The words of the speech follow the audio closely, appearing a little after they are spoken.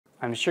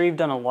I'm sure you've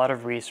done a lot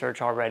of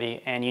research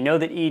already, and you know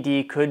that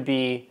ED could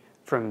be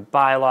from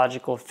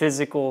biological,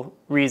 physical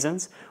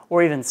reasons,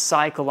 or even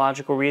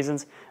psychological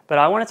reasons, but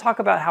I want to talk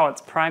about how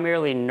it's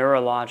primarily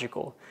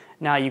neurological.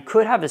 Now, you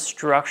could have a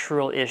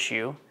structural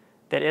issue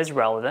that is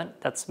relevant.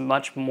 That's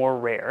much more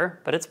rare,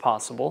 but it's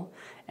possible.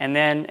 And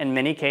then in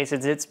many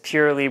cases, it's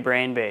purely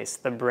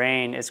brain-based. The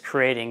brain is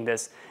creating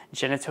this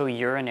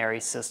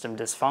genitourinary system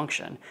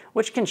dysfunction,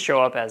 which can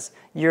show up as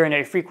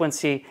urinary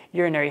frequency,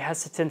 urinary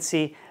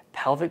hesitancy,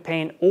 pelvic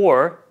pain,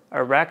 or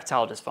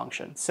erectile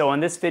dysfunction. So in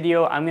this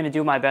video, I'm going to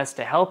do my best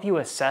to help you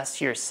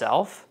assess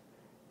yourself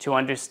to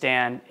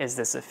understand, is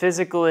this a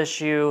physical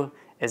issue?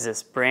 Is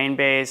this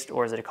brain-based,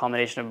 or is it a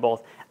combination of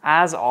both?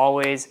 As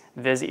always,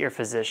 visit your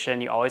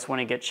physician. You always want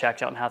to get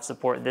checked out and have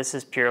support. This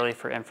is purely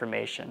for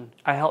information.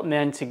 I help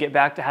men to get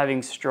back to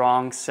having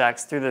strong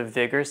sex through the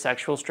Vigor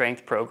Sexual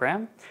Strength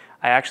program.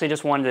 I actually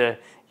just wanted to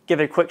give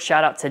a quick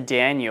shout out to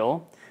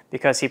Daniel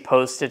because he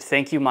posted,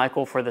 "Thank you,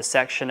 Michael, for the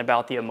section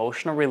about the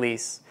emotional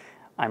release.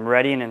 I'm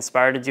ready and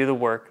inspired to do the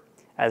work.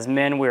 As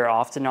men, we are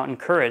often not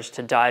encouraged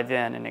to dive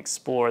in and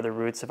explore the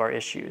roots of our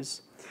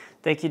issues."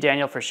 Thank you,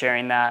 Daniel, for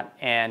sharing that.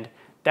 And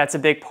that's a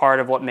big part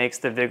of what makes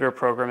the Vigor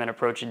program and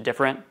approach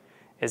different,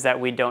 is that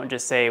we don't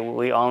just say, well,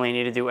 we only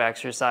need to do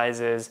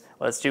exercises,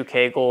 let's do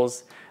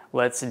Kegels,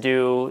 let's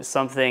do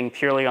something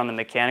purely on the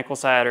mechanical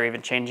side or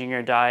even changing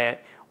your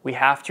diet. We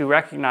have to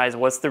recognize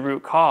what's the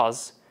root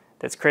cause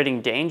that's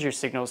creating danger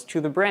signals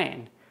to the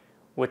brain,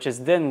 which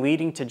is then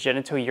leading to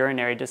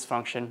genitourinary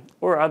dysfunction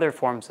or other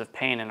forms of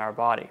pain in our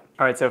body.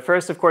 All right, so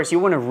first, of course, you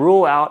want to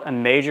rule out a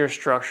major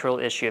structural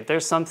issue. If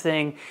there's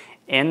something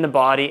in the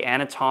body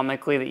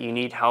anatomically that you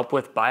need help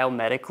with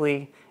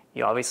biomedically,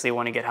 you obviously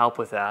want to get help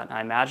with that.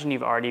 I imagine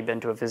you've already been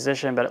to a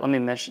physician, but let me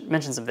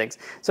mention some things.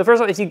 So first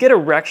of all, if you get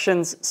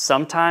erections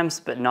sometimes,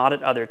 but not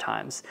at other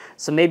times.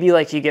 So maybe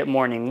like you get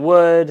morning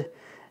wood,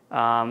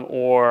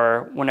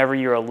 or whenever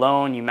you're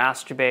alone, you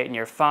masturbate and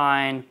you're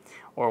fine,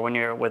 or when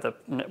you're with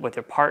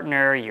your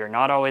partner, you're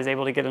not always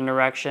able to get an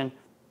erection.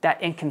 That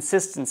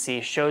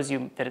inconsistency shows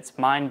you that it's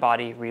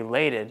mind-body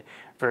related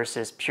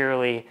versus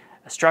purely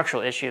a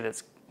structural issue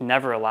that's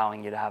never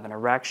allowing you to have an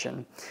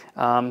erection.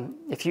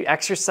 If you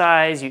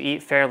exercise, you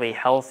eat fairly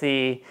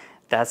healthy,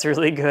 that's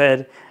really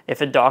good. If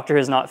a doctor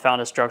has not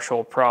found a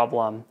structural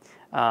problem,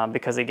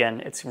 because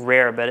again, it's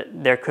rare, but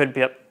there could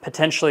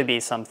potentially be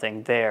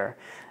something there.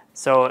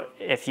 So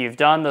if you've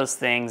done those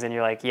things and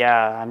you're like,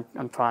 yeah,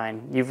 I'm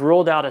fine, you've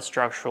ruled out a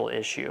structural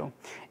issue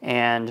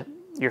and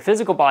your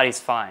physical body's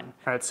fine.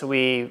 All right, so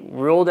we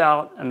ruled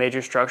out a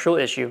major structural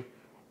issue.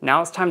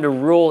 Now it's time to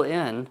rule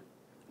in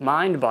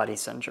mind-body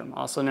syndrome,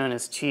 also known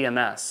as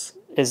TMS.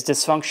 Is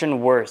dysfunction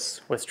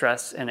worse with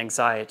stress and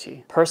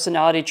anxiety?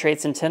 Personality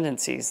traits and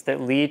tendencies that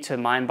lead to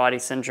mind-body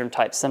syndrome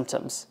type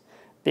symptoms.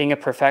 Being a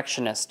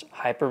perfectionist,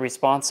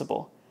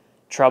 hyper-responsible,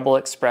 trouble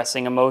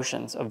expressing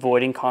emotions,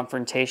 avoiding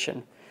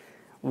confrontation,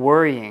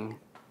 worrying,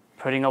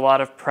 putting a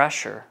lot of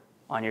pressure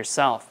on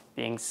yourself,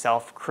 being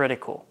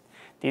self-critical.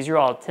 These are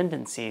all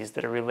tendencies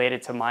that are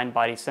related to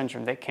mind-body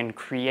syndrome that can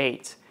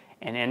create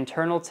an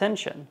internal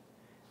tension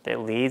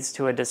that leads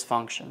to a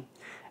dysfunction.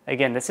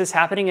 Again, this is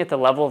happening at the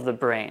level of the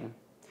brain.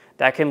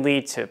 That can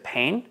lead to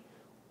pain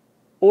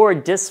or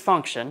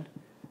dysfunction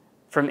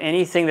from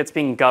anything that's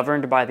being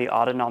governed by the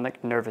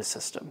autonomic nervous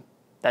system.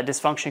 That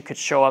dysfunction could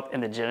show up in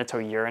the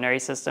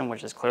genitourinary system,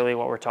 which is clearly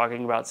what we're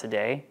talking about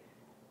today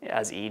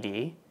as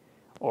ED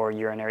or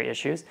urinary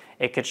issues.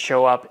 It could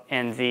show up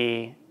in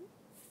the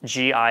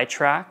GI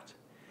tract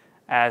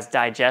as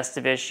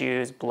digestive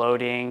issues,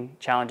 bloating,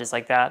 challenges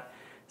like that.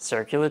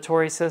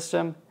 Circulatory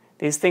system.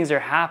 These things are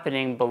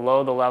happening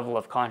below the level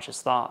of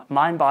conscious thought.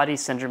 Mind-body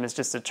syndrome is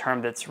just a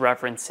term that's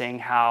referencing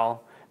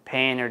how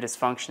pain or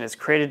dysfunction is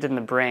created in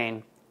the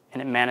brain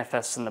and it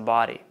manifests in the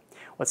body.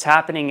 What's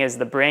happening is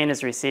the brain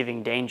is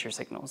receiving danger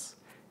signals.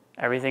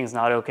 Everything's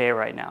not okay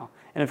right now.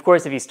 And of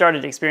course, if you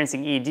started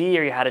experiencing ED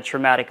or you had a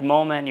traumatic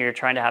moment and you're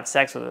trying to have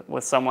sex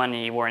with someone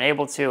and you weren't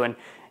able to, and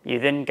you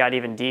then got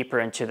even deeper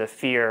into the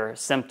fear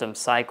symptom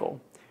cycle,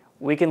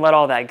 we can let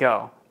all that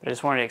go. But I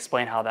just wanted to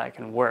explain how that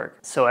can work.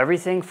 So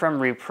everything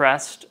from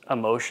repressed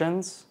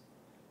emotions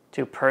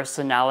to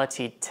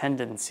personality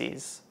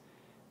tendencies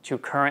to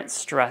current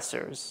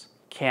stressors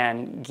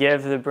can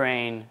give the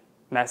brain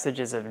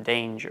messages of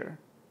danger.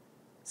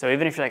 So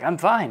even if you're like, I'm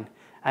fine,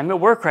 I'm at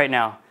work right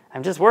now,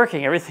 I'm just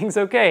working, everything's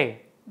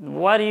okay.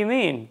 What do you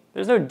mean?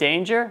 There's no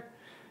danger?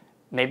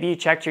 Maybe you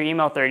checked your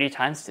email 30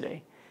 times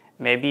today.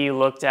 Maybe you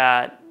looked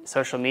at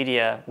social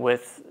media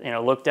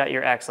looked at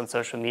your ex on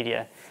social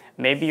media.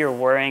 Maybe you're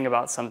worrying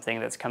about something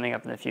that's coming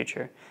up in the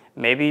future.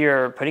 Maybe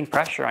you're putting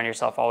pressure on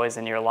yourself always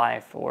in your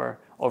life, or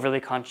overly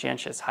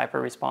conscientious,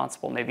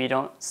 hyper-responsible. Maybe you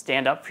don't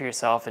stand up for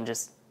yourself and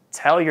just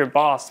tell your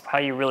boss how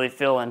you really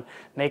feel and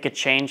make a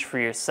change for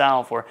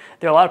yourself. Or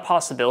there are a lot of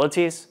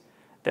possibilities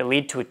that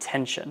lead to a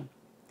tension.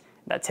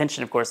 That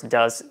tension, of course,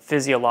 does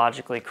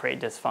physiologically create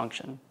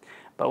dysfunction.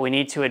 But we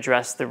need to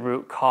address the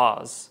root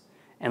cause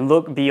and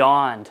look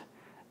beyond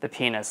the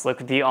penis,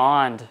 look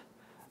beyond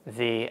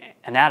the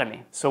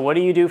anatomy. So what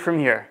do you do from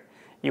here?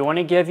 You want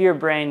to give your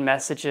brain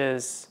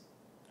messages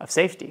of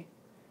safety.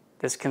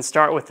 This can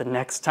start with the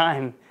next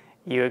time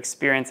you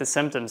experience a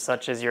symptom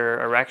such as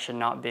your erection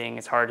not being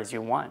as hard as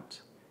you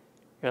want.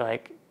 You're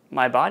like,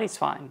 my body's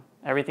fine.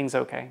 Everything's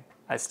okay.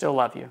 I still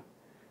love you.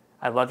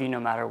 I love you no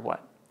matter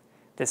what.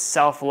 This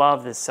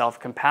self-love, this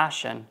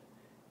self-compassion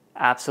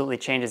absolutely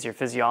changes your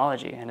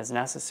physiology and is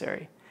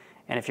necessary.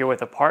 And if you're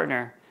with a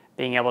partner,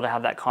 being able to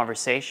have that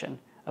conversation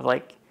of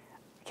like,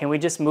 can we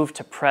just move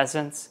to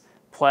presence,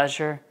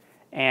 pleasure,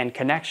 and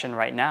connection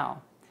right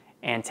now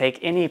and take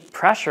any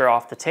pressure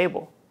off the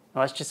table?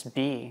 Let's just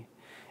be.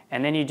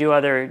 And then you do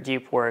other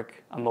deep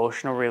work,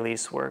 emotional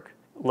release work,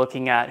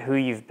 looking at who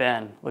you've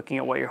been, looking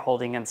at what you're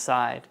holding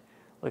inside,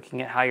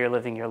 looking at how you're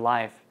living your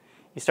life.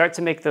 You start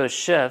to make those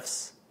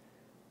shifts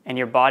and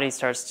your body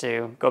starts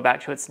to go back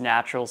to its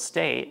natural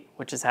state,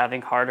 which is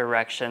having hard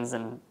erections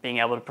and being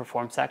able to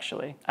perform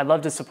sexually. I'd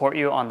love to support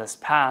you on this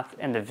path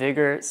in the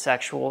Vigor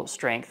Sexual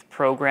Strength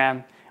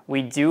program.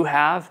 We do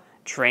have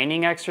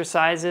training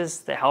exercises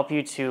that help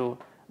you to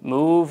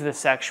move the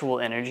sexual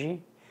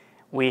energy.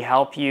 We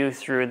help you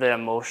through the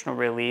emotional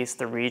release,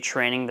 the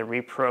retraining, the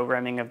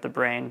reprogramming of the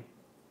brain,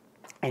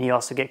 and you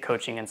also get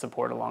coaching and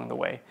support along the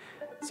way.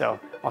 So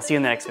I'll see you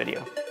in the next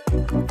video.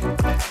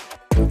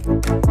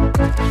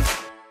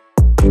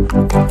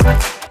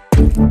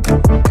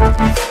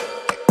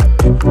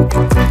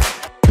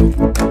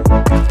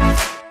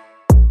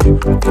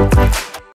 Thank you.